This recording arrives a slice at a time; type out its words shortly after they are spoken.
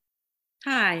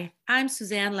Hi, I'm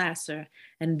Suzanne Lasser,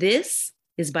 and this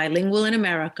is Bilingual in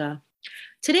America.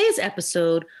 Today's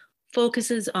episode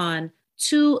focuses on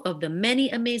two of the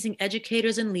many amazing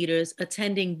educators and leaders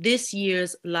attending this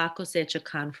year's La Cosecha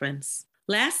conference.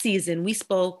 Last season, we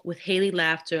spoke with Haley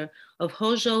Laughter of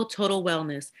Hojo Total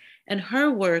Wellness and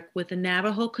her work with the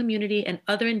Navajo community and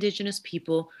other indigenous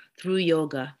people through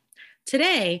yoga.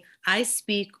 Today, I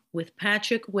speak with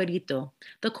Patrick Huerito,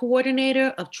 the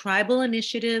coordinator of tribal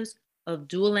initiatives of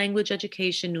Dual Language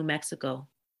Education New Mexico.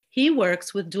 He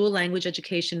works with Dual Language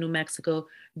Education New Mexico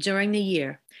during the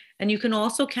year, and you can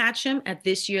also catch him at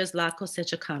this year's La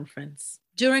Cosecha conference.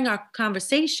 During our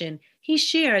conversation, he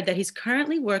shared that he's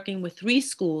currently working with 3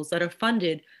 schools that are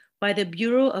funded by the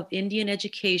Bureau of Indian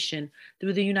Education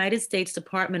through the United States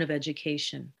Department of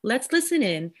Education. Let's listen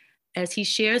in as he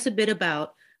shares a bit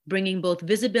about bringing both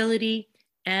visibility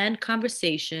and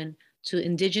conversation to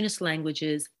Indigenous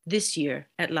languages this year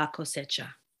at La Cosecha.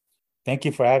 Thank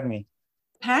you for having me.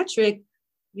 Patrick,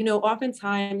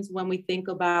 oftentimes when we think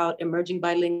about emerging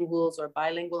bilinguals or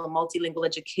bilingual and multilingual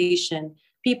education,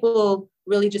 people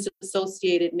really just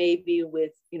associate it maybe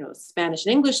with, Spanish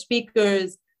and English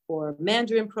speakers or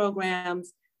Mandarin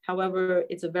programs. However,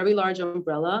 it's a very large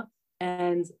umbrella,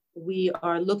 and we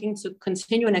are looking to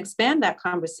continue and expand that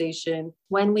conversation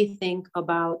when we think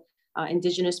about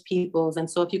Indigenous peoples. And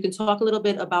so if you can talk a little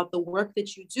bit about the work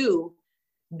that you do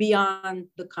beyond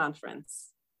the conference.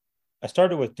 I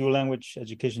started with Dual Language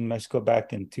Education in Mexico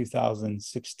back in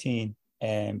 2016.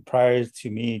 And prior to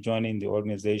me joining the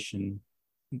organization,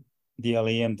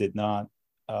 DLEM did not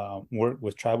work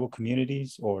with tribal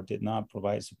communities or did not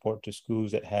provide support to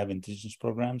schools that have Indigenous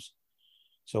programs.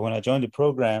 So when I joined the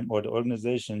program or the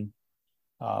organization,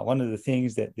 one of the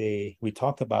things that we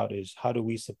talked about is how do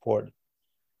we support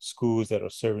schools that are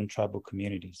serving tribal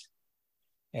communities.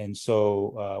 And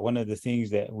so one of the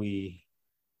things that we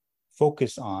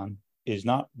focus on is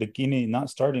not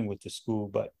starting with the school,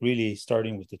 but really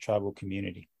starting with the tribal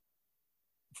community.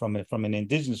 From an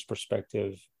Indigenous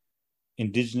perspective,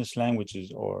 Indigenous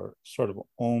languages are sort of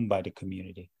owned by the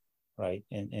community, right?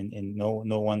 And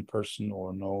no one person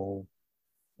or no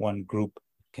one group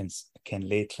can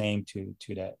lay claim to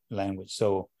that language.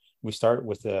 So we start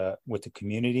with the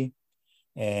community.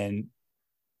 And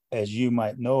as you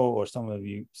might know, or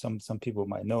some people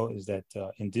might know, is that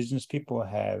Indigenous people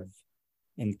have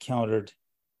encountered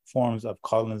forms of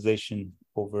colonization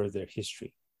over their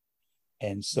history.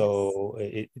 And so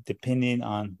depending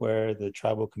on where the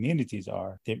tribal communities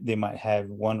are, they might have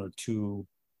 1 or 2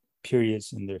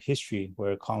 periods in their history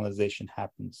where colonization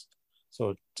happens.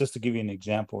 So just to give you an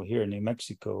example, here in New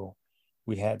Mexico,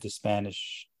 we had the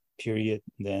Spanish period,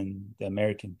 then the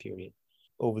American period.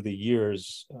 Over the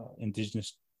years,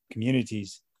 Indigenous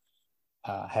communities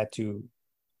had to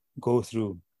go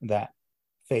through that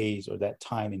phase or that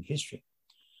time in history.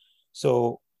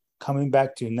 So coming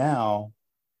back to now,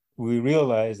 we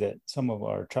realize that some of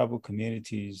our tribal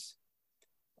communities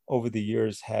over the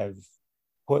years have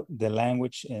put the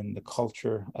language and the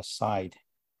culture aside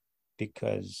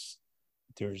because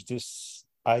there's this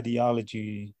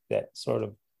ideology that sort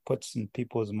of puts in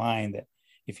people's mind that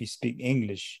if you speak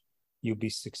English, you'll be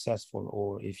successful,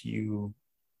 or if you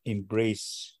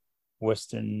embrace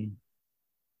Western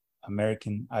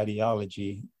American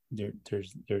ideology,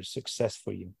 there's success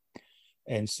for you.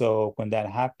 And so when that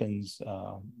happens,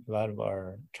 a lot of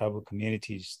our tribal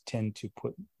communities tend to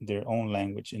put their own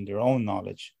language and their own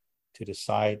knowledge to the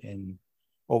side, and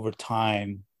over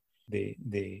time,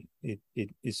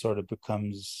 it sort of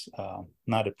becomes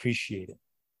not appreciated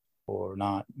or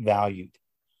not valued.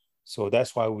 So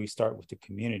that's why we start with the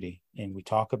community, and we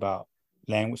talk about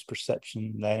language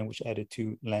perception, language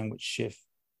attitude, language shift,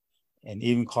 and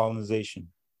even colonization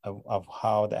of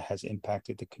how that has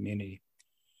impacted the community.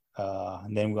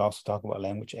 And then we also talk about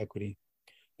language equity.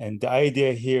 And the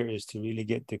idea here is to really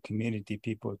get the community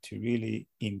people to really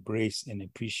embrace and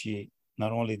appreciate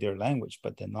not only their language,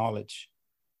 but the knowledge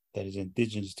that is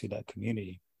indigenous to that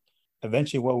community.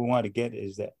 Eventually, what we want to get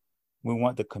is that we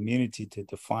want the community to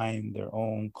define their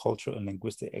own cultural and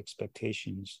linguistic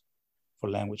expectations for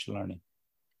language learning.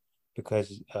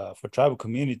 Because for tribal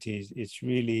communities, it's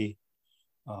really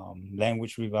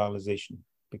language revitalization,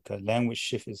 because language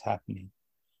shift is happening.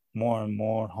 More and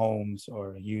more homes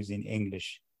are using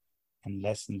English, and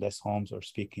less homes are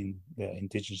speaking the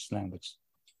indigenous language.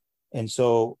 And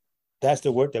so that's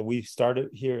the work that we've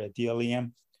started here at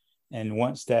DLEM. And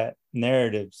once that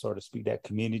narrative, so to speak, that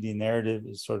community narrative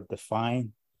is sort of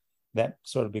defined, that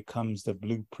sort of becomes the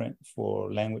blueprint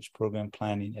for language program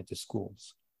planning at the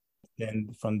schools.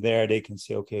 Then from there, they can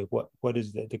say, okay, what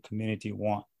is that the community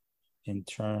want in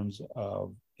terms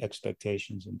of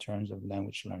expectations in terms of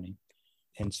language learning.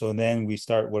 And so then we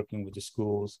start working with the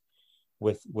schools,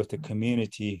 with the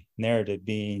community narrative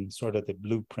being sort of the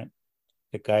blueprint,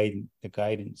 the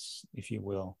guidance, if you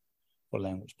will, for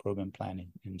language program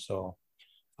planning. And so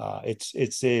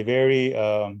it's a very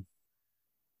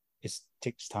it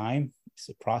takes time. It's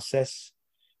a process,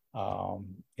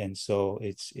 and so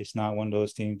it's not one of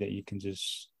those things that you can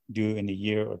just do in a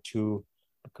year or two,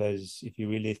 because if you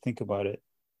really think about it,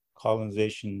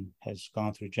 colonization has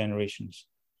gone through generations.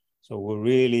 So we're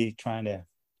really trying to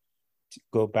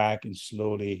go back and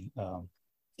slowly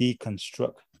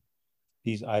deconstruct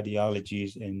these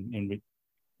ideologies and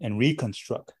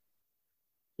reconstruct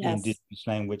indigenous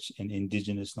language and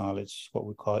indigenous knowledge, what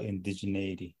we call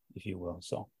indigeneity, if you will.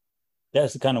 So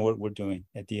that's the kind of work we're doing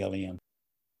at the LEM.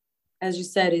 As you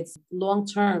said, it's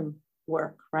long-term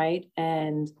work, right?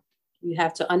 And you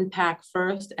have to unpack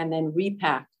first and then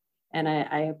repack. And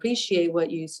I appreciate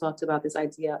what you talked about, this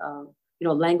idea of,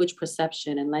 language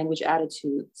perception and language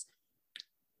attitudes,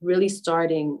 really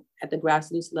starting at the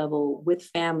grassroots level with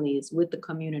families, with the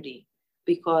community,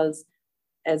 because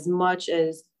as much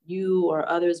as you or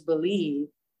others believe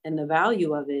in the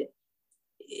value of it,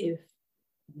 if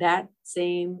that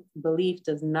same belief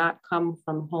does not come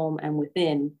from home and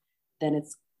within, then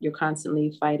you're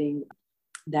constantly fighting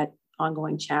that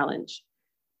ongoing challenge.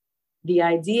 The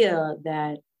idea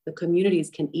that the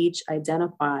communities can each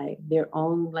identify their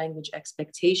own language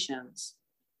expectations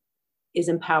is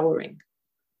empowering.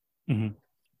 Mm-hmm.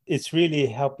 It's really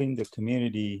helping the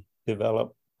community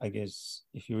develop, I guess,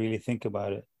 if you really think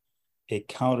about it, a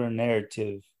counter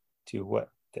narrative to what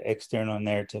the external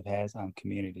narrative has on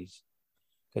communities.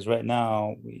 Because right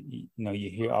now, you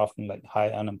hear often like high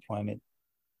unemployment,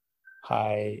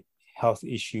 high health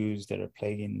issues that are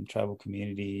plaguing tribal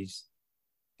communities.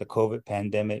 The COVID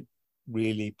pandemic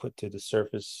really put to the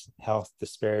surface health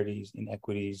disparities,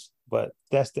 inequities, but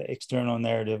that's the external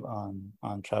narrative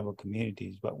on tribal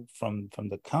communities. But from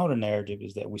the counter narrative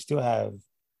is that we still have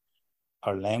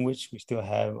our language, we still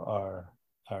have our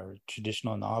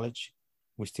traditional knowledge,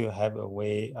 we still have a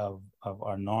way of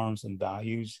our norms and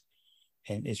values,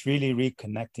 and it's really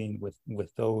reconnecting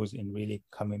with those and really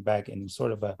coming back in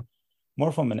sort of a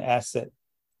more from an asset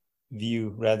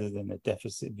view rather than a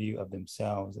deficit view of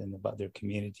themselves and about their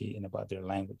community and about their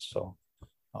language. So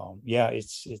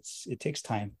it takes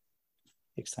time.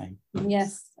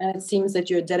 Yes, and it seems that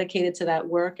you're dedicated to that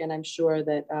work, and I'm sure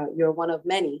that you're one of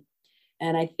many.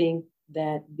 And I think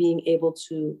that being able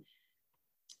to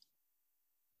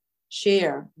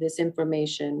share this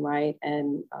information, right,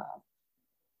 and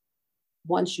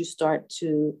once you start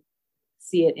to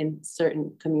see it in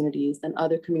certain communities, then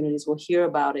other communities will hear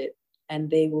about it, and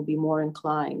they will be more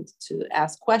inclined to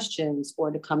ask questions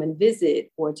or to come and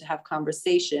visit or to have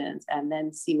conversations and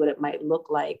then see what it might look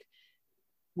like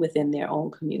within their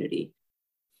own community.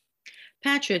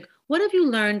 Patrick, what have you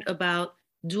learned about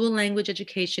Dual Language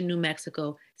Education New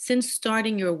Mexico since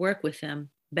starting your work with them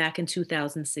back in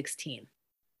 2016?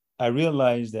 I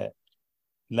realized that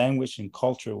language and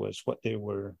culture was what they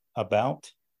were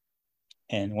about.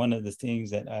 And one of the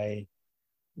things that I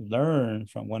learned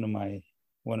from one of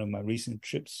my recent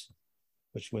trips,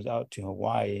 which was out to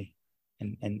Hawaii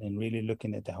and really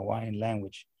looking at the Hawaiian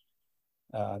language,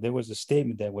 there was a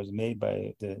statement that was made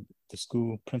by the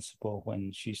school principal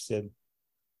when she said,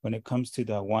 when it comes to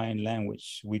the Hawaiian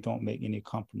language, we don't make any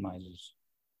compromises.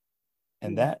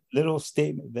 And that little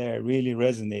statement there really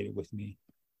resonated with me.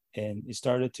 And it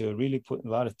started to really put a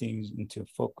lot of things into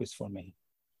focus for me,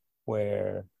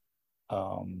 where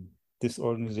this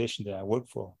organization that I work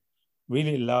for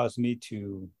really allows me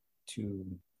to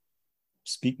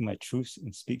speak my truths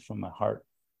and speak from my heart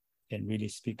and really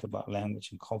speak about language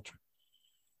and culture.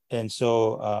 And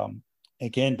so,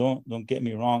 again, don't get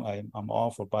me wrong. I'm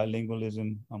all for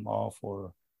bilingualism. I'm all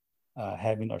for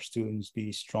having our students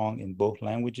be strong in both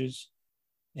languages,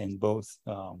 in both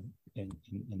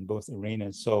in both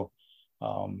arenas. So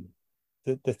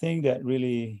the thing that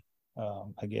really,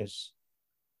 I guess,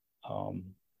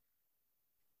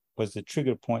 was the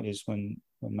trigger point is when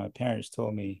my parents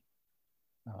told me,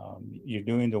 you're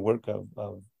doing the work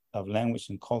of language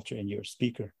and culture and you're a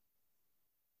speaker.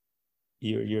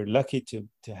 You're lucky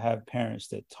to have parents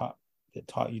that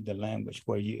taught you the language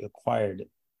where you acquired it.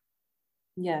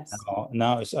 Yes.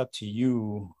 Now it's up to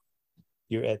you.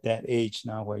 You're at that age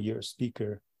now where you're a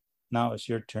speaker. Now it's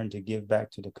your turn to give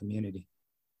back to the community.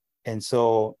 And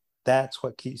so that's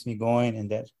what keeps me going, and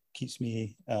that keeps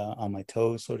me on my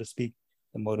toes, so to speak,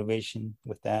 the motivation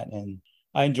with that. And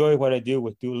I enjoy what I do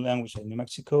with Dual Language at New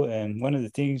Mexico. And one of the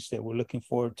things that we're looking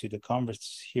forward to the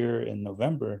conference here in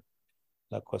November,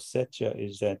 La Cosecha,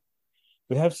 is that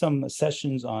We have some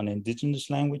sessions on indigenous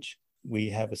language. We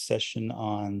have a session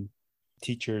on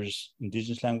teachers,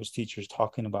 indigenous language teachers,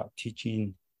 talking about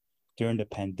teaching during the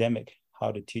pandemic,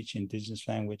 how to teach indigenous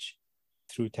language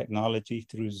through technology,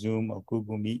 through Zoom or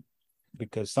Google Meet,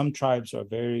 because some tribes are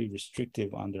very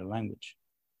restrictive on their language.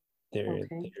 They're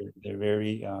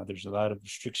very, there's a lot of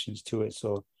restrictions to it.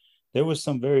 So there was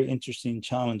some very interesting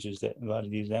challenges that a lot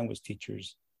of these language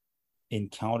teachers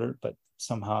encountered, but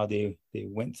somehow they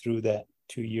went through that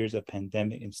 2 years of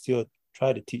pandemic and still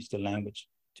try to teach the language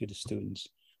to the students.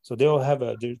 So they'll have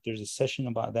there's a session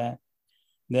about that.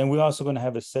 Then we're also going to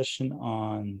have a session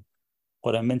on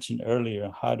what I mentioned earlier.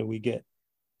 How do we get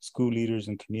school leaders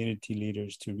and community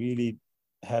leaders to really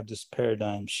have this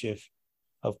paradigm shift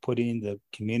of putting the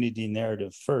community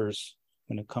narrative first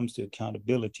when it comes to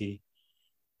accountability,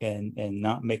 and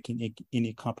not making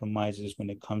any compromises when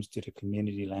it comes to the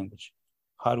community language?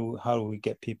 How do we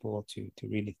get people to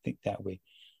really think that way?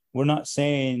 We're not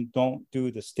saying don't do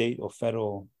the state or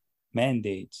federal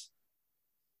mandates.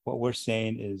 What we're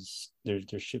saying is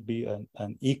there should be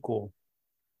an equal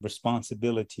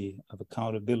responsibility of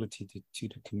accountability to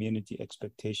the community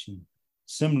expectation,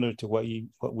 similar to what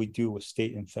we do with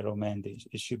state and federal mandates.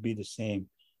 It should be the same.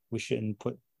 We shouldn't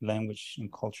put language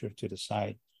and culture to the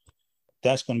side.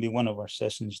 That's going to be one of our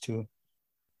sessions too.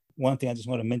 One thing I just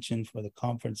want to mention for the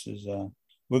conference is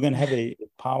we're going to have a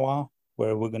powwow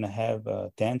where we're going to have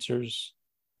dancers,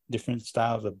 different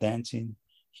styles of dancing.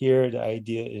 Here, the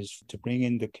idea is to bring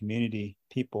in the community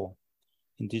people,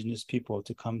 indigenous people,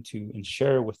 to come to and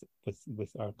share with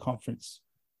our conference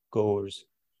goers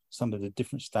some of the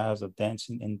different styles of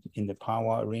dancing in the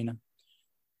powwow arena.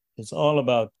 It's all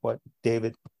about what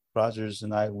David Rogers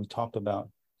and we talked about,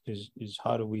 is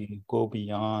how do we go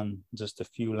beyond just a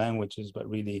few languages, but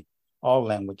really all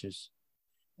languages.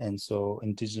 And so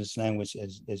indigenous language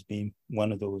as being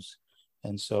one of those.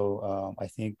 And so I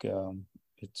think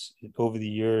over the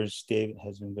years, David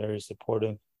has been very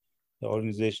supportive. The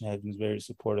organization has been very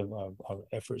supportive of our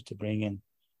efforts to bring in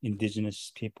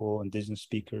indigenous people, indigenous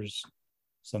speakers,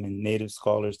 some native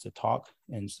scholars to talk.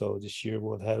 And so this year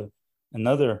we'll have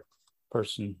another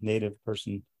native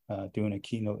person doing a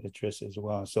keynote address as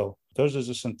well. So those are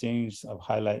just some things of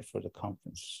highlight for the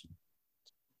conference.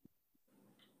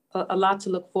 A lot to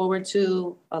look forward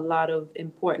to, a lot of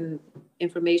important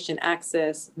information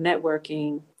access,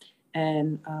 networking,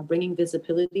 and bringing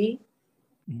visibility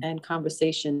and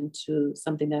conversation to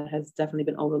something that has definitely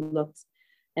been overlooked.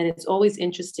 And it's always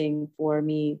interesting for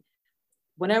me,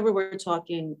 whenever we're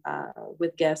talking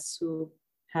with guests who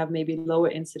have maybe lower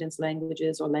incidence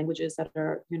languages or languages that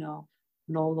are,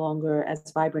 no longer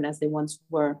as vibrant as they once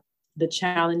were, the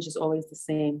challenge is always the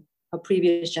same. A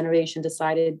previous generation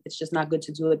decided it's just not good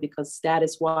to do it because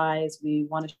status-wise, we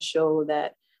want to show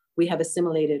that we have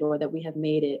assimilated or that we have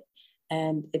made it.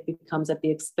 And it becomes at the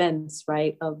expense,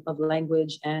 right, of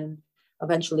language and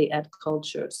eventually at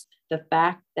cultures. The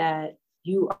fact that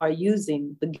you are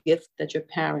using the gift that your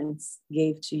parents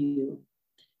gave to you,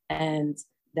 and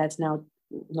that's now,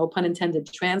 no pun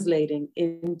intended, translating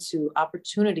into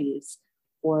opportunities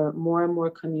for more and more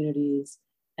communities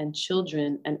and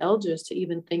children and elders to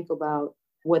even think about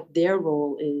what their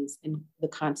role is in the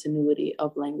continuity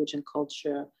of language and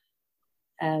culture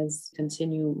as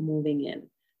continue moving in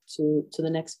to the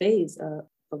next phase of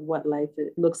what life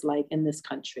looks like in this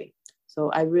country. So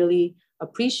I really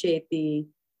appreciate the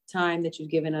time that you've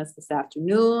given us this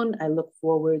afternoon. I look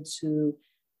forward to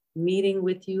meeting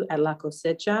with you at La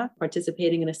Cosecha,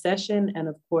 participating in a session, and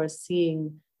of course,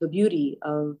 seeing the beauty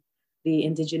of the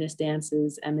indigenous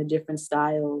dances and the different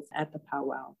styles at the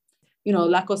powwow.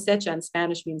 La cosecha in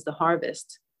Spanish means the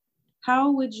harvest. How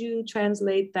would you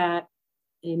translate that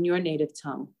in your native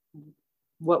tongue?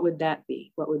 What would that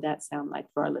be? What would that sound like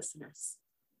for our listeners?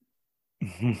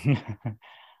 The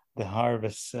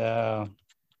harvest. That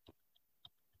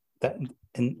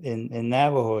in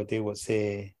Navajo they would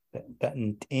say that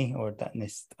or that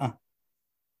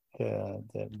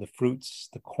the fruits,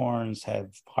 the corns have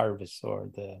harvest, or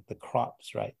the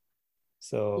crops, right?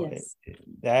 So yes.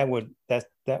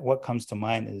 that what comes to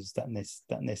mind is that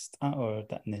or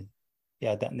that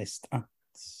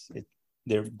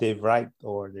they've ripe,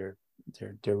 or they're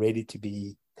ready to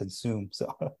be consumed.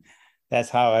 So that's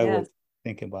how I would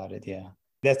think about it. Yeah,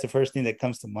 that's the first thing that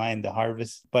comes to mind, the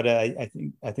harvest. But I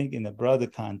think in the broader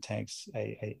context,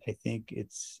 I think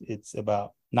it's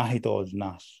about nahidoj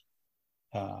nash.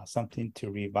 Something to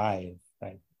revive,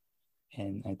 right?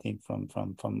 And I think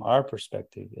from our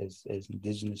perspective as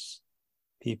indigenous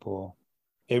people,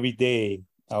 every day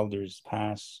elders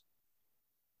pass.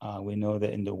 We know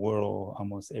that in the world,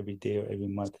 almost every day or every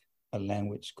month, a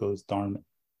language goes dormant.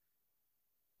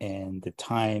 and the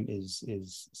time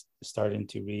is starting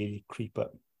to really creep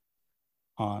up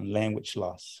on language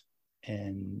loss.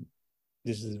 And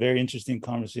this is a very interesting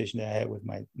conversation that I had with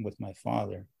my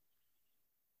father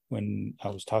when I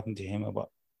was talking to him about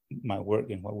my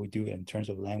work and what we do in terms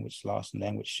of language loss and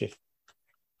language shift.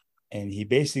 And he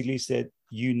basically said,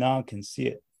 you now can see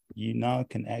it. You now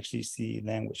can actually see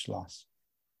language loss.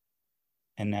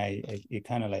 And it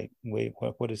kind of like, wait,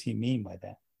 what does he mean by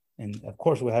that? And of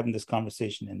course, we're having this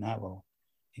conversation in Navajo.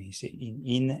 And he said,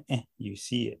 you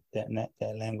see it,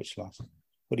 that language loss.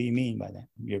 What do you mean by that?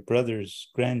 Your brother's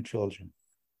grandchildren,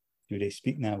 do they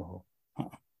speak Navajo?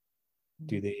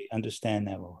 Do they understand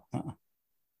Navajo?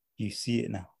 You see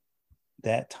it now.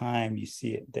 That time you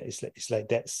see it. It's like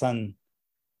that sun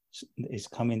is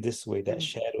coming this way. That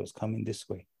shadow is coming this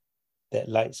way. That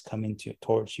light's coming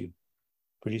towards you.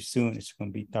 Pretty soon it's going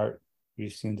to be dark.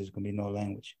 Pretty soon there's going to be no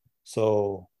language.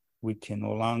 So we can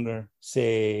no longer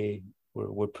say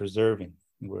we're preserving,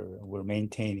 we're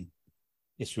maintaining.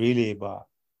 It's really about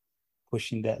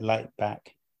pushing that light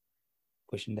back.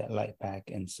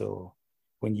 And so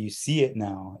when you see it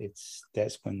now,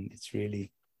 that's when it's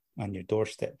really on your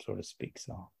doorstep, so to speak.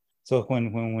 So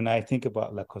when I think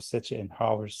about La Cosecha and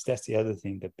harvest, that's the other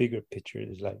thing. The bigger picture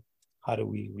is like, how do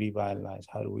we revitalize?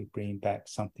 How do we bring back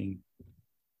something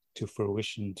to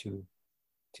fruition, to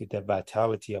the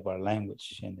vitality of our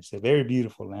language? And it's a very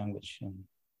beautiful language. And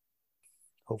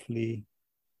hopefully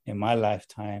in my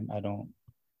lifetime,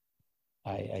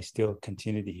 I still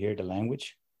continue to hear the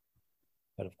language.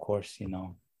 But of course,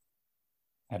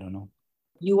 I don't know.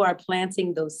 You are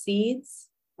planting those seeds,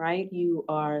 right? You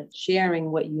are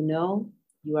sharing what you know.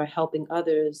 You are helping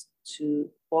others to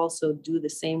also do the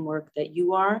same work that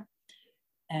you are,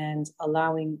 and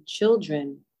allowing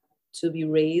children to be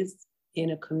raised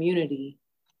in a community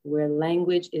where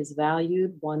language is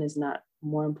valued. One is not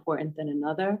more important than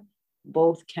another.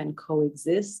 Both can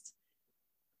coexist.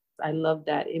 I love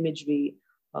that imagery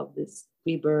of this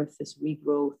rebirth, this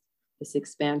regrowth, this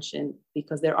expansion,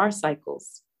 because there are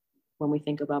cycles when we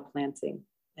think about planting.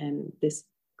 And this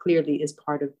clearly is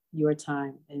part of your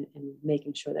time and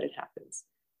making sure that it happens.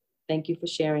 Thank you for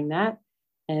sharing that.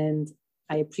 And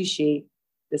I appreciate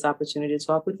this opportunity to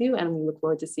talk with you, and we look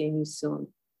forward to seeing you soon.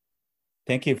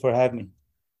 Thank you for having me.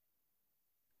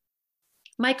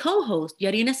 My co-host,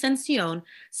 Yarina Ascension,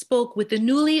 spoke with the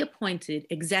newly appointed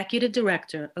Executive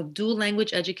Director of Dual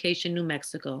Language Education New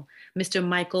Mexico, Mr.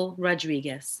 Michael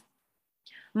Rodriguez.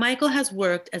 Michael has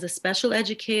worked as a special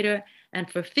educator and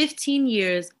for 15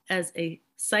 years as a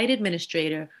site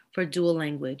administrator for dual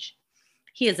language.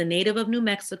 He is a native of New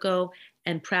Mexico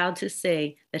and proud to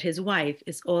say that his wife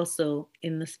is also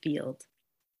in this field.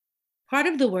 Part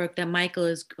of the work that Michael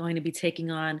is going to be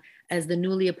taking on as the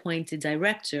newly appointed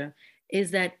director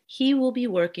is that he will be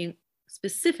working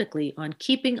specifically on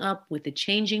keeping up with the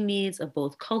changing needs of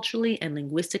both culturally and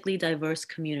linguistically diverse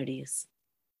communities.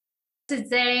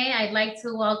 Today, I'd like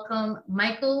to welcome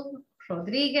Michael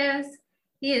Rodriguez.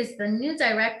 He is the new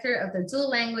director of the Dual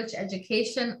Language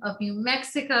Education of New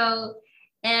Mexico.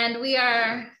 And we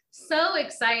are so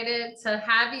excited to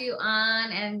have you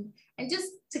on and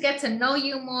just to get to know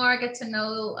you more, get to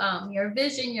know your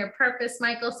vision, your purpose,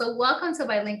 Michael. So welcome to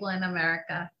Bilingual in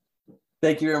America.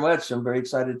 Thank you very much. I'm very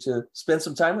excited to spend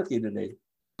some time with you today.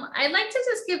 I'd like to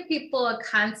just give people a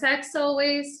context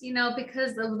always,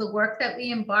 because of the work that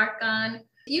we embark on.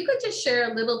 If you could just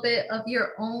share a little bit of your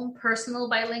own personal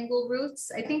bilingual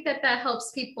roots, I think that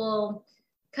helps people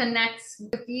connect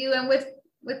with you and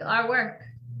with our work.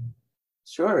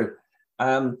 Sure.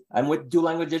 I'm with Dual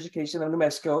Language Education of New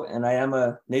Mexico, and I am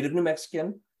a native New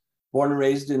Mexican, born and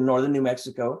raised in northern New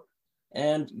Mexico.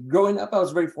 And growing up, I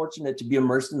was very fortunate to be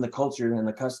immersed in the culture and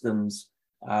the customs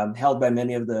held by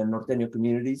many of the Norteño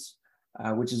communities,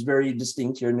 which is very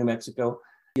distinct here in New Mexico.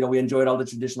 We enjoyed all the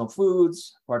traditional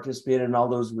foods, participated in all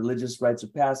those religious rites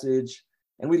of passage,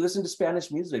 and we listened to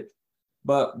Spanish music.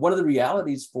 But one of the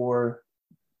realities for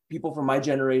people from my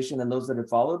generation and those that have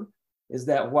followed is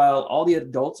that while all the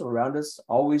adults around us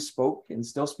always spoke and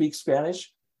still speak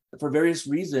Spanish, for various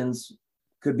reasons,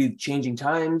 could be changing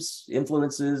times,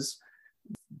 influences,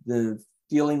 the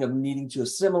feeling of needing to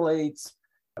assimilate,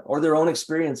 or their own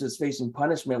experiences facing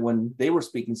punishment when they were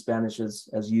speaking Spanish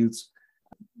as youths.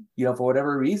 For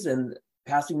whatever reason,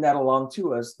 passing that along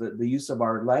to us, the use of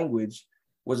our language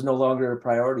was no longer a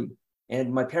priority.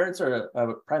 And my parents are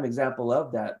a prime example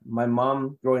of that. My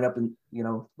mom, growing up and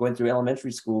going through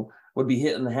elementary school, would be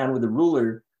hit in the hand with a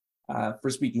ruler for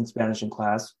speaking Spanish in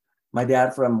class. My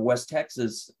dad from West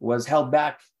Texas was held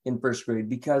back in first grade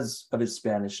because of his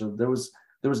Spanish. So there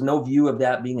was no view of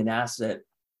that being an asset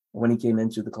when he came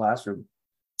into the classroom.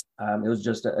 It was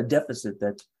just a deficit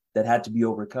that had to be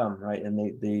overcome, right?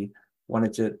 And they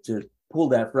wanted to pull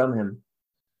that from him.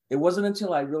 It wasn't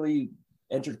until I really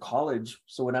entered college,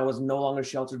 so when I was no longer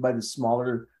sheltered by the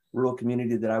smaller rural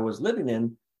community that I was living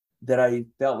in, that I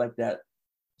felt like that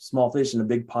small fish in a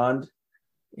big pond,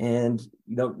 and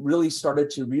really started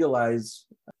to realize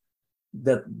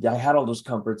that I had all those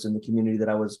comforts in the community that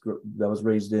I was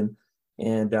raised in,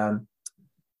 and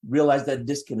realized that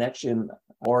disconnection,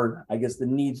 or I guess the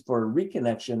need for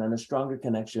reconnection and a stronger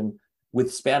connection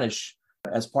with Spanish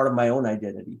as part of my own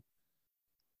identity.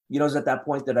 It was at that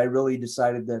point that I really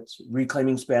decided that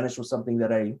reclaiming Spanish was something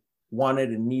that I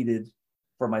wanted and needed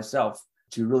for myself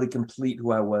to really complete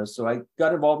who I was. So I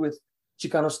got involved with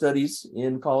Chicano studies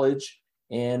in college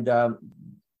and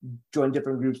joined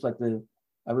different groups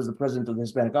I was the president of the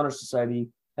Hispanic Honor Society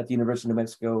at the University of New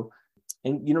Mexico,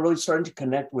 and really starting to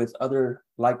connect with other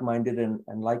like-minded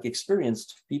and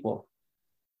like-experienced people.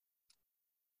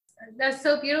 That's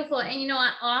so beautiful. And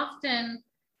I often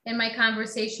in my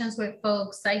conversations with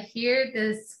folks, I hear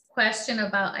this question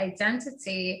about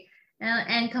identity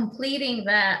and completing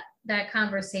that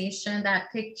conversation,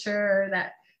 that picture,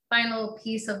 that final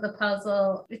piece of the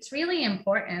puzzle. It's really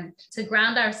important to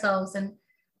ground ourselves in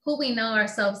who we know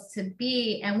ourselves to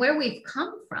be and where we've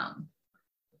come from.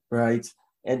 Right.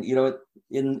 And,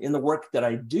 in the work that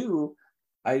I do,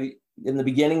 I, in the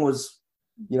beginning was,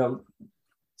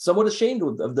 somewhat ashamed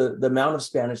of the amount of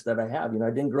Spanish that I have.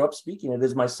 I didn't grow up speaking. It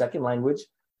is my second language.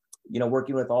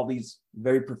 Working with all these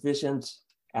very proficient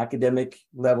academic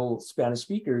level Spanish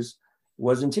speakers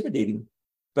was intimidating.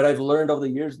 But I've learned over the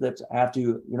years that I have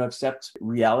to, accept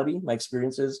reality, my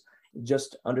experiences,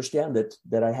 just understand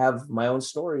that I have my own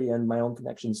story and my own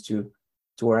connections to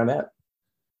where I'm at.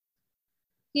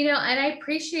 And I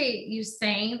appreciate you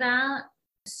saying that.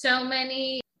 So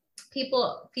many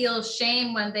people feel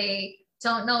shame when they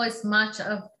don't know as much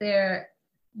of their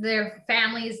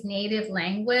family's native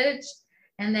language.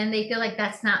 And then they feel like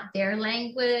that's not their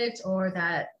language or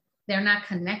that they're not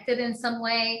connected in some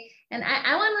way. And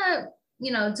I want to,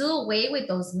 do away with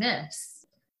those myths.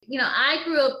 I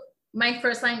grew up, my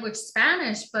first language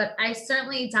Spanish, but I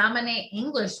certainly dominate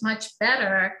English much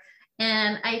better.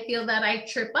 And I feel that I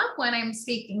trip up when I'm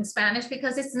speaking Spanish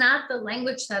because it's not the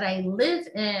language that I live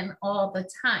in all the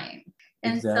time.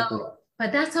 And exactly.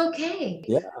 But that's okay.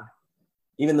 Yeah.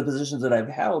 Even the positions that I've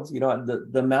held,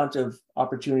 the amount of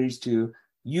opportunities to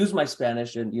use my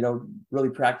Spanish and, really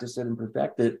practice it and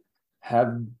perfect it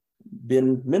have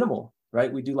been minimal,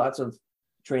 right? We do lots of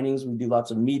trainings, we do lots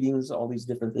of meetings, all these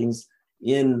different things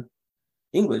in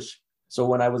English. So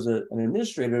when I was an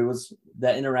administrator, it was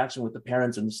that interaction with the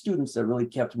parents and the students that really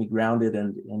kept me grounded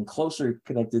and closer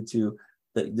connected to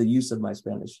the use of my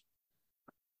Spanish.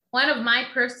 One of my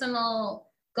personal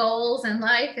goals in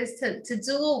life is to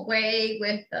do away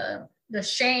with the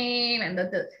shame and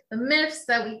the myths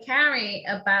that we carry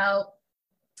about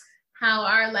how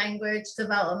our language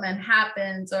development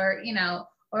happens, or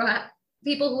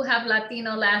people who have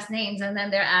Latino last names, and then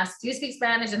they're asked, do you speak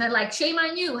Spanish? And they're like, shame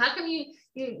on you. How come you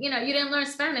didn't learn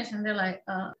Spanish? And they're like,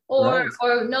 or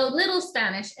know little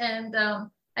Spanish. And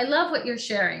I love what you're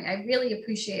sharing. I really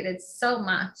appreciate it so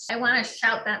much. I want to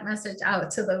shout that message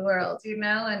out to the world,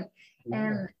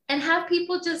 and have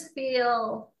people just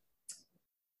feel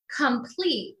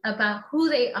complete about who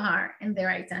they are and their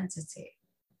identity.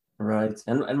 Right.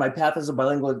 And my path as a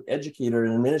bilingual educator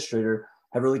and administrator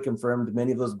have really confirmed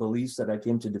many of those beliefs that I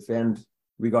came to defend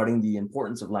regarding the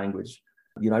importance of language.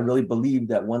 I really believe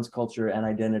that one's culture and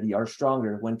identity are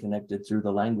stronger when connected through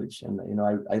the language. And,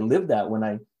 I lived that when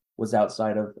I was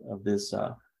outside of this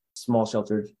small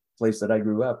sheltered place that I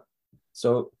grew up.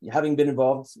 So having been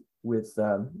involved with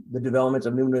the development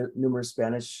of numerous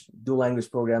Spanish dual language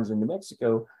programs in New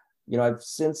Mexico, I've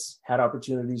since had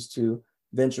opportunities to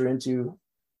venture into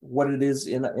what it is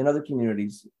in other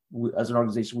communities. As an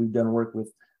organization, we've done work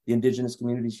with the indigenous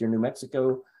communities here in New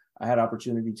Mexico. I had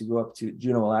opportunity to go up to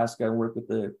Juneau, Alaska, and work with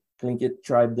the Tlingit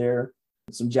tribe there,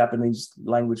 some Japanese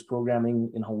language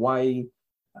programming in Hawaii.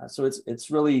 So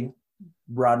it's really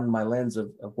broadened my lens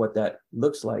of what that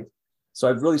looks like. So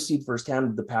I've really seen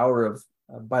firsthand the power of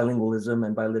bilingualism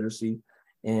and biliteracy.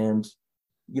 And,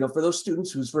 for those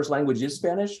students whose first language is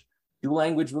Spanish, dual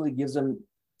language really gives them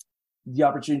the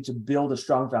opportunity to build a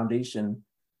strong foundation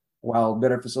while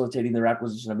better facilitating their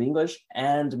acquisition of English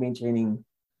and maintaining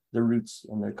their roots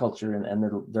and their culture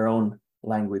and their own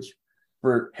language.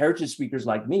 For heritage speakers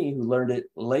like me who learned it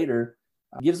later,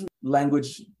 gives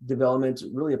language development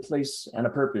really a place and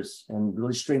a purpose, and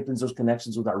really strengthens those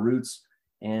connections with our roots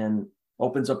and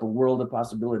opens up a world of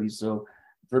possibilities. So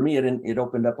for me, it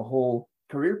opened up a whole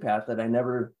career path that I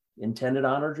never intended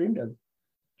on or dreamed of.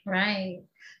 Right.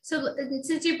 So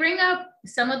since you bring up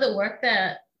some of the work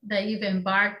that you've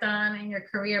embarked on in your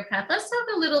career path, let's talk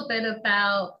a little bit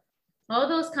about all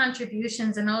those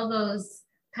contributions and all those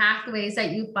pathways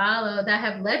that you follow that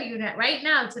have led you right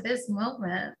now to this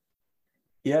moment.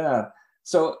 Yeah.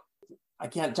 So I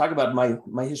can't talk about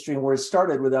my history and where it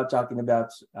started without talking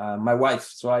about my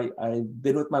wife. So I've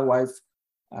been with my wife.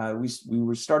 We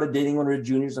were started dating when we were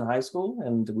juniors in high school,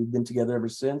 and we've been together ever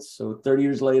since. So 30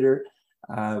 years later,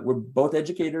 we're both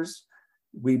educators.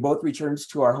 We both returned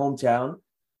to our hometown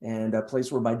and a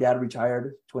place where my dad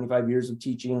retired, 25 years of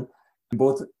teaching. We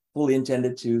both fully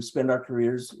intended to spend our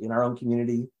careers in our own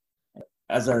community.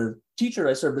 As a teacher,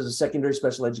 I served as a secondary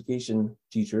special education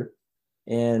teacher.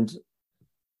 And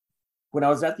when I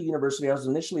was at the university, I was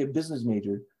initially a business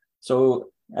major.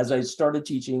 So as I started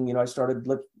teaching, I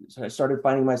started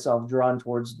finding myself drawn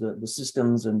towards the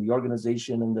systems and the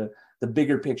organization and the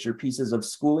bigger picture pieces of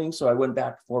schooling. So I went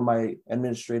back for my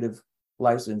administrative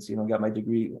license, got my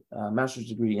degree, master's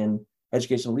degree in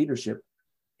educational leadership.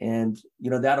 And,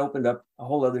 that opened up a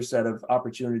whole other set of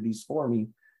opportunities for me.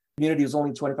 The community was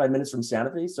only 25 minutes from Santa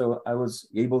Fe. So I was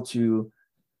able to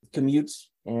commute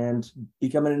and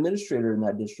become an administrator in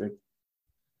that district.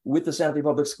 With the Santa Fe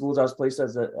Public Schools, I was placed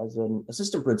as an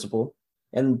assistant principal.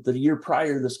 And the year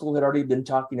prior, the school had already been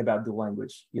talking about dual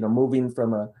language, moving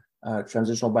from a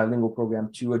transitional bilingual program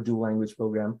to a dual language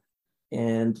program.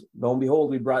 And lo and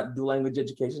behold, we brought dual language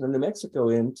education in New Mexico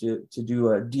in to do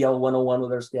a DL 101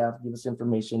 with our staff, give us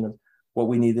information of what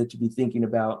we needed to be thinking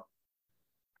about.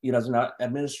 As an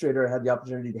administrator, I had the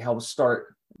opportunity to help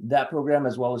start that program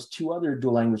as well as 2 other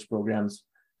dual language programs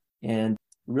and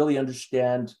really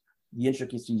understand the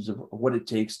intricacies of what it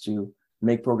takes to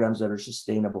make programs that are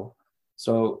sustainable.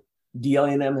 So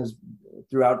DLA&M has,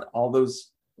 throughout all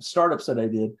those startups that I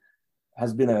did,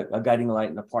 has been a guiding light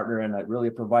and a partner and really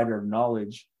a provider of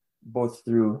knowledge, both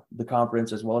through the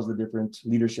conference as well as the different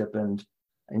leadership and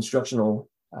instructional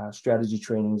strategy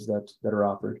trainings that are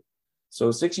offered.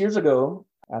 So 6 years ago,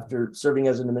 after serving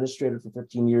as an administrator for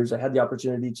 15 years, I had the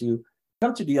opportunity to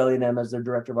come to DLA&M as their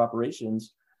director of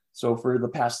operations. So for the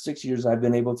past 6 years, I've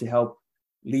been able to help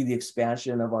lead the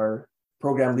expansion of our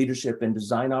program leadership and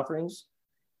design offerings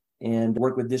and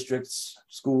work with districts,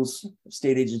 schools,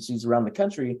 state agencies around the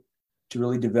country to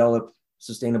really develop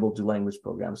sustainable dual language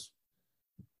programs.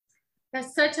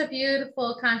 That's such a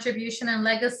beautiful contribution and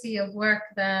legacy of work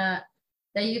that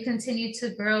you continue to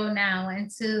grow now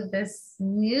into this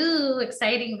new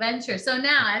exciting venture. So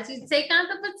now, as you take on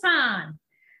the baton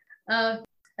of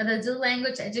the Dual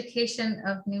Language Education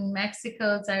of New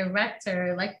Mexico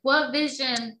director, what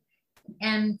vision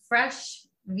and fresh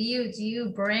view do you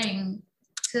bring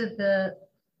to the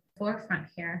forefront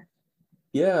here?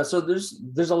 Yeah, so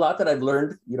there's a lot that I've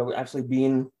learned, actually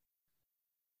being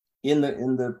in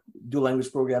the dual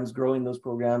language programs, growing those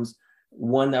programs.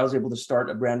 One, I was able to start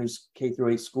a brand new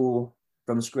K-8 school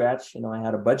from scratch. I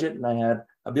had a budget and I had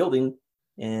a building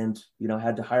and,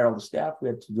 had to hire all the staff. We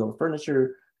had to do all the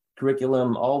furniture,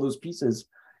 curriculum, all those pieces.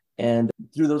 And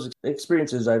through those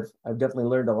experiences, I've definitely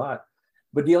learned a lot.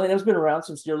 But DLA&M has been around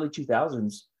since the early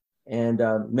 2000s. And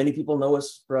many people know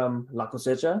us from La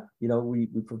Cosecha.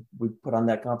 We put on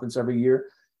that conference every year.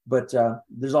 But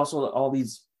there's also all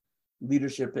these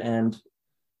leadership and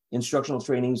instructional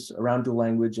trainings around dual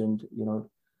language and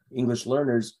English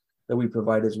learners that we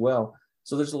provide as well.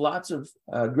 So there's lots of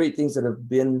great things that have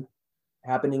been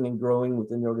happening and growing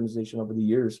within the organization over the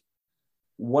years.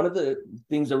 One of the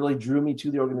things that really drew me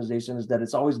to the organization is that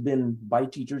it's always been by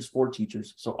teachers for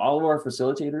teachers. So all of our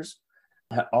facilitators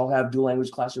all have dual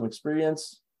language classroom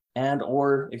experience and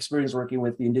or experience working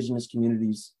with the indigenous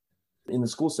communities in the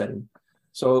school setting.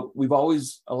 So we've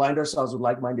always aligned ourselves with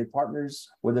like-minded partners,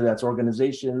 whether that's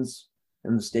organizations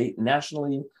in the state and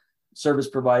nationally, service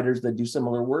providers that do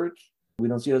similar work. We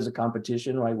don't see it as a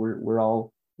competition, right? We're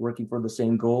all working for the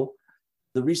same goal.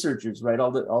 The researchers, right?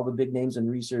 All the big names in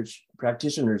research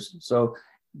practitioners. So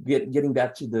getting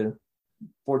back to the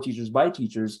for teachers by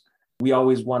teachers, we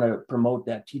always want to promote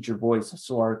that teacher voice.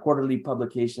 So our quarterly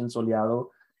publication, Soleado,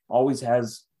 always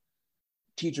has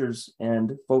teachers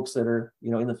and folks that are,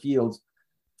 in the field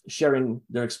sharing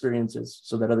their experiences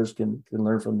so that others can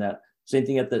learn from that. Same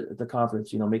thing at the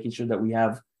conference, making sure that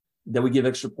we give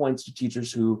extra points to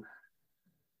teachers who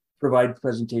provide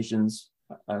presentations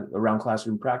around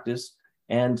classroom practice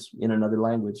and in another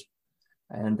language.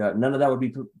 And none of that would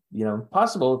be,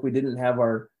 possible if we didn't have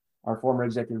our former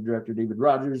executive director, David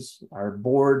Rogers, our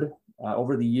board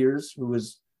over the years, who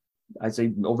was, I'd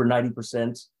say over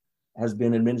 90% has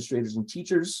been administrators and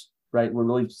teachers, right? We're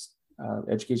really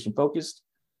education focused.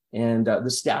 and the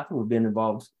staff who have been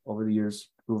involved over the years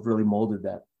who have really molded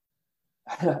that.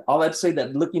 All that to say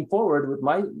that looking forward with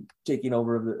my taking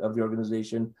over of the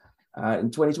organization,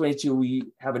 in 2022, we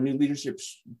have a new leadership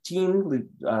team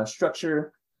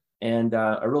structure and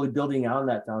are really building on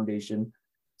that foundation.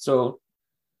 So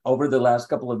over the last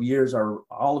couple of years,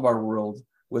 all of our world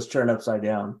was turned upside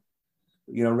down.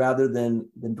 Rather than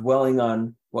dwelling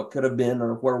on what could have been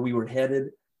or where we were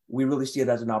headed, we really see it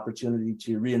as an opportunity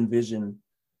to re-envision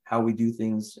how we do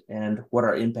things and what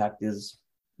our impact is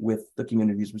with the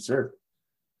communities we serve.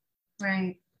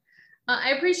 Right.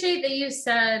 I appreciate that you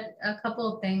said a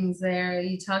couple of things there.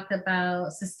 You talked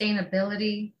about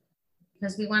sustainability,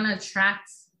 because we want to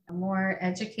attract more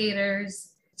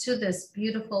educators to this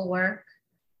beautiful work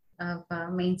of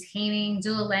maintaining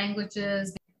dual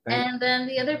languages. Right. And then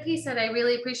the other piece that I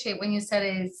really appreciate when you said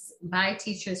is by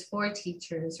teachers for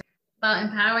teachers, about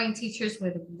empowering teachers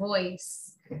with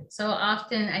voice. So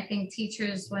often I think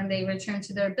teachers, when they return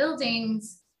to their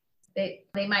buildings, they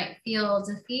might feel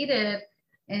defeated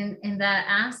in that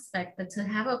aspect, but to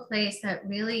have a place that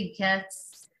really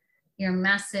gets your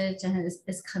message and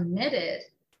is committed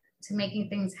to making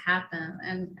things happen.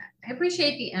 And I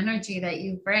appreciate the energy that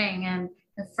you bring and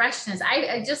the freshness.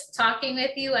 I just talking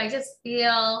with you, I just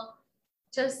feel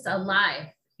just alive,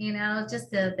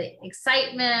 just the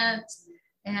excitement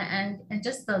and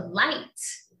just the light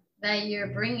that you're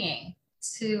bringing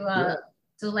to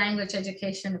language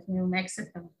education of New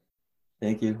Mexico.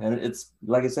 Thank you. And it's,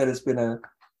 like I said, it's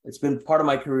been part of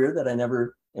my career that I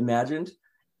never imagined,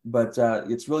 but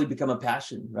it's really become a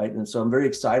passion, right? And so I'm very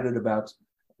excited about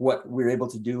what we're able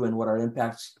to do and what our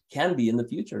impact can be in the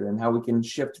future and how we can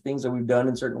shift things that we've done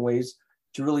in certain ways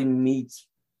to really meet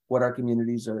what our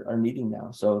communities are needing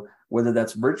now. So whether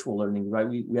that's virtual learning, right?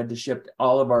 We had to shift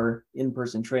all of our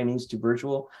in-person trainings to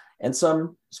virtual, and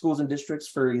some schools and districts,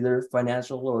 for either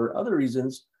financial or other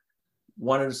reasons,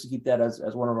 wanted us to keep that as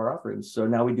one of our offerings. So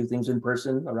now we do things in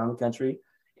person around the country,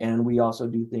 and we also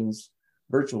do things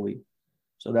virtually.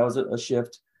 So that was a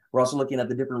shift. We're also looking at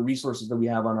the different resources that we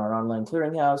have on our online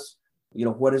clearinghouse.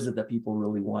 What is it that people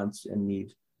really want and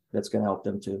need that's going to help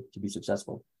them to be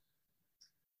successful?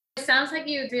 It sounds like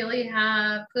you really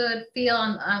have good feel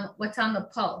on what's on the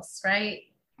pulse, right?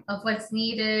 Of what's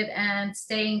needed and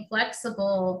staying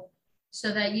flexible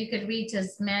so that you could reach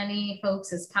as many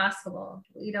folks as possible.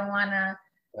 You don't want to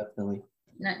definitely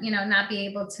not be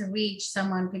able to reach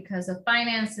someone because of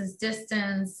finances,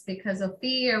 distance, because of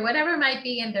fear, whatever might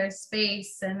be in their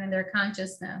space and in their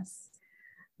consciousness.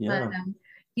 Yeah. But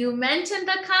you mentioned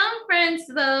the conference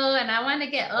though, and I want to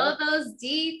get all those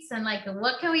deets and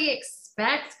what can we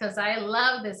expect? Because I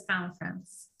love this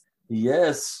conference.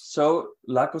 Yes. So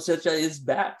La Cosecha is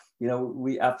back.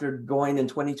 We, after going in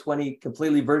 2020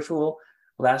 completely virtual,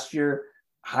 last year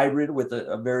hybrid with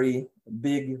a very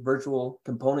big virtual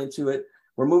component to it,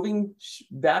 we're moving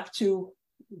back to,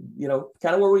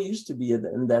 kind of where we used to be,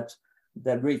 and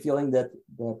that great feeling that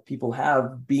people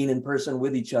have being in person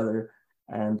with each other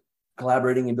and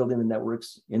collaborating and building the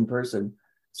networks in person.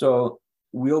 So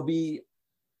we'll be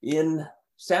in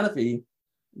Santa Fe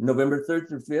November 3rd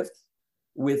through 5th,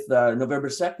 with November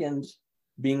 2nd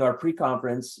being our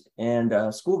pre-conference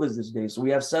and school visits day. So we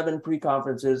have 7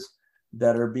 pre-conferences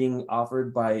that are being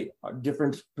offered by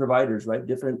different providers, right?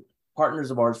 Different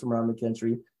partners of ours from around the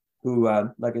country who,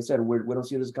 like I said, we don't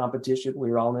see it as a competition.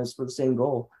 We're all in this for the same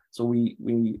goal. So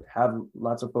we have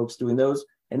lots of folks doing those.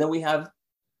 And then we have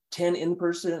 10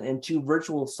 in-person and 2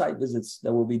 virtual site visits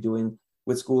that we'll be doing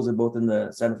with schools in both in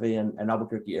the Santa Fe and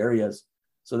Albuquerque areas.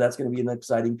 So that's going to be an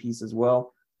exciting piece as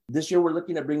well. This year, we're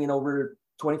looking at bringing over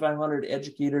 2,500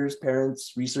 educators,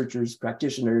 parents, researchers,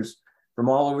 practitioners from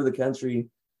all over the country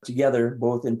together,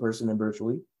 both in person and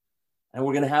virtually. And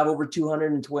we're going to have over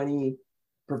 220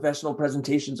 professional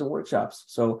presentations and workshops.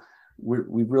 So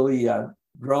we've really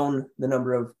grown the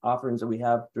number of offerings that we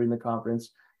have during the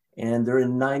conference. And they're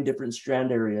in 9 different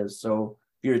strand areas. So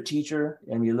if you're a teacher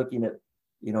and you're looking at,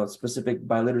 specific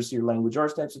biliteracy or language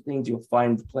arts types of things, you'll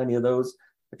find plenty of those.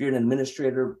 If you're an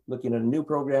administrator looking at a new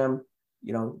program,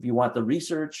 if you want the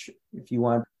research, if you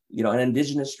want, an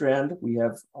indigenous strand, we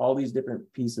have all these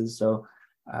different pieces. So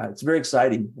it's very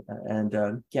exciting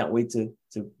and can't wait to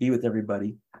be with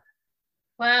everybody.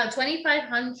 Wow,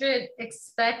 2,500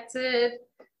 expected,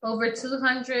 over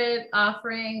 200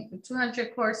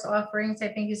 course offerings. I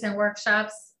think you said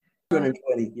workshops.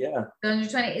 220, yeah.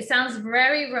 220. It sounds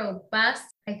very robust.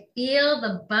 I feel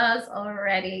the buzz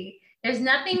already. There's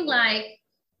nothing like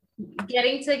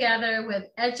getting together with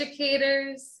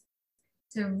educators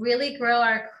to really grow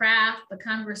our craft, the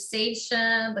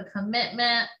conversation, the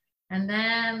commitment, and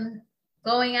then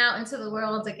going out into the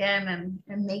world again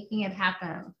and making it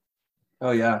happen.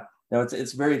 Oh yeah, no,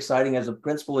 it's very exciting. As a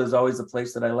principal is always a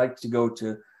place that I like to go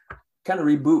to kind of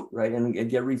reboot, right, and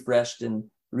get refreshed and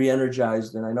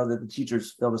re-energized. And I know that the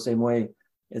teachers feel the same way.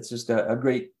 It's just a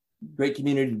great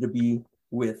community to be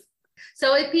with.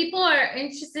 So if people are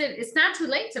interested, it's not too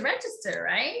late to register,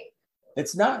 right?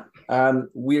 It's not.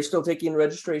 We are still taking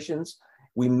registrations.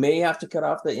 We may have to cut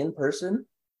off the in-person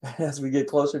as we get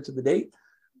closer to the date.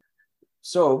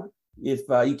 So if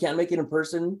you can't make it in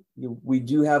person, we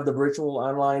do have the virtual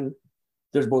online.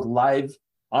 There's both live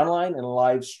online and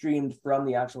live streamed from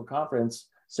the actual conference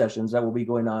sessions that will be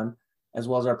going on, as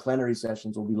well as our plenary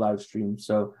sessions will be live streamed.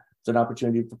 So it's an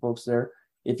opportunity for folks there.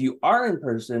 If you are in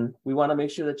person, we want to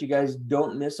make sure that you guys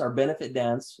don't miss our benefit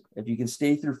dance. If you can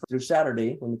stay through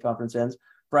Saturday when the conference ends.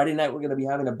 Friday night, we're going to be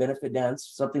having a benefit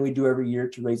dance, something we do every year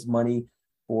to raise money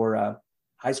for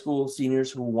high school seniors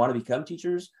who want to become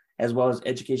teachers, as well as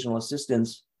educational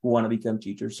assistants who want to become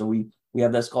teachers. So we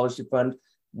have that scholarship fund.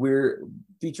 We're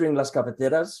featuring Las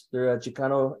Cafeteras. They're a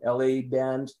Chicano LA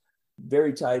band,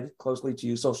 very tied closely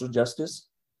to social justice.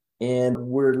 And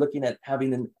we're looking at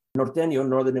having an Norteño,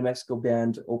 Northern New Mexico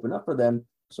band open up for them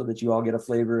so that you all get a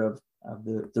flavor of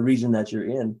the region that you're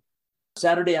in.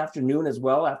 Saturday afternoon as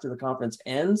well, after the conference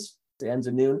ends, it ends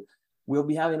at noon, we'll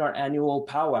be having our annual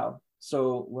powwow.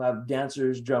 So we'll have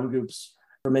dancers, drum groups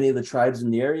from many of the tribes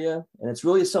in the area. And it's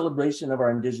really a celebration of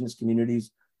our indigenous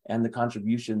communities and the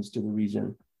contributions to the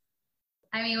region.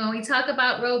 I mean, when we talk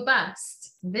about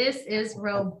robust, this is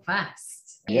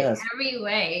robust yes. in every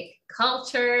way,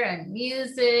 culture and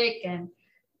music and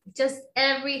just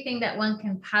everything that one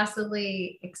can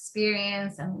possibly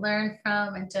experience and learn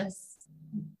from, and just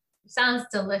sounds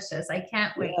delicious. I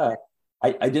can't wait. Yeah.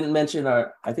 I didn't mention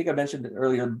I think I mentioned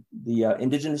earlier the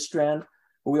Indigenous strand,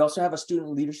 but we also have a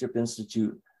Student Leadership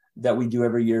Institute that we do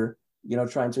every year,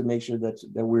 trying to make sure that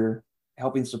we're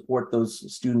helping support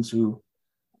those students who,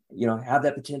 have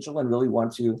that potential and really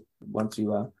want to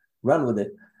run with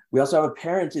it. We also have a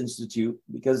Parent Institute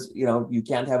because, you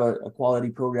can't have a quality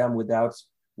program without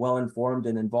well-informed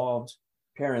and involved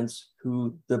parents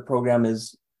who the program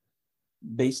is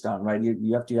based on, right?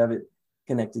 You have to have it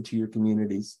connected to your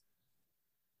communities.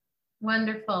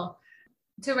 Wonderful.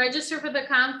 To register for the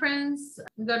conference,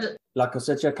 go to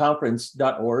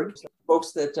lacosechaconference.org.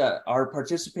 Folks that are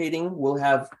participating will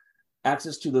have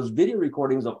access to those video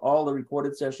recordings of all the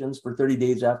recorded sessions for 30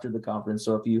 days after the conference.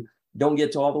 So if you don't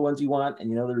get to all the ones you want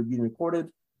and they're being recorded,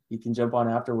 you can jump on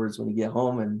afterwards when you get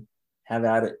home and have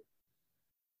at it.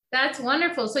 That's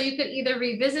wonderful. So you could either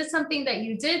revisit something that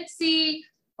you did see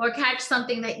or catch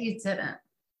something that you didn't.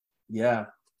 Yeah.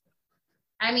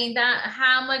 I mean,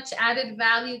 how much added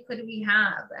value could we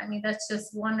have? I mean, that's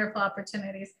just wonderful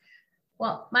opportunities.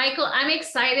 Well, Michael, I'm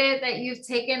excited that you've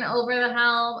taken over the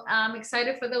helm. I'm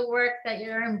excited for the work that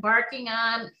you're embarking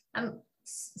on. I'm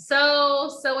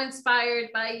so inspired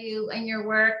by you and your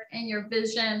work and your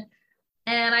vision.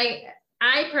 And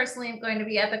I personally am going to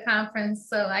be at the conference,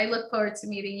 so I look forward to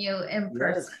meeting you in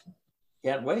person.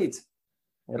 Yes. Can't wait.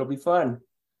 It'll be fun.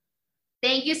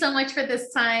 Thank you so much for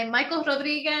this time. Michael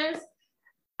Rodriguez,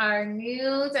 our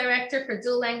new director for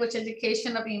dual language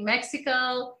education of New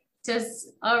Mexico, just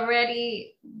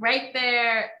already right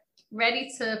there,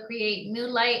 ready to create new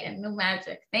light and new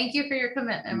magic. Thank you for your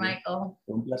commitment, Michael.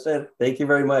 Un placer. Thank you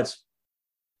very much.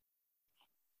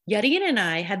 Yarine and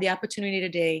I had the opportunity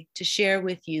today to share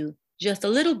with you just a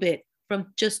little bit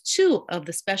from just two of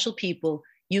the special people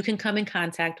you can come in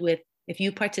contact with if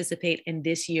you participate in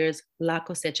this year's La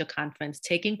Cosecha Conference,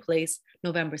 taking place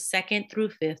November 2nd through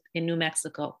 5th in New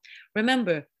Mexico.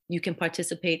 Remember, you can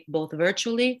participate both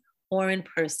virtually or in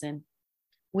person.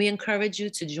 We encourage you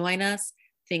to join us,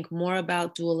 think more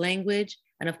about dual language,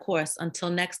 and of course, until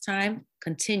next time,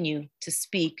 continue to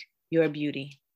speak your beauty.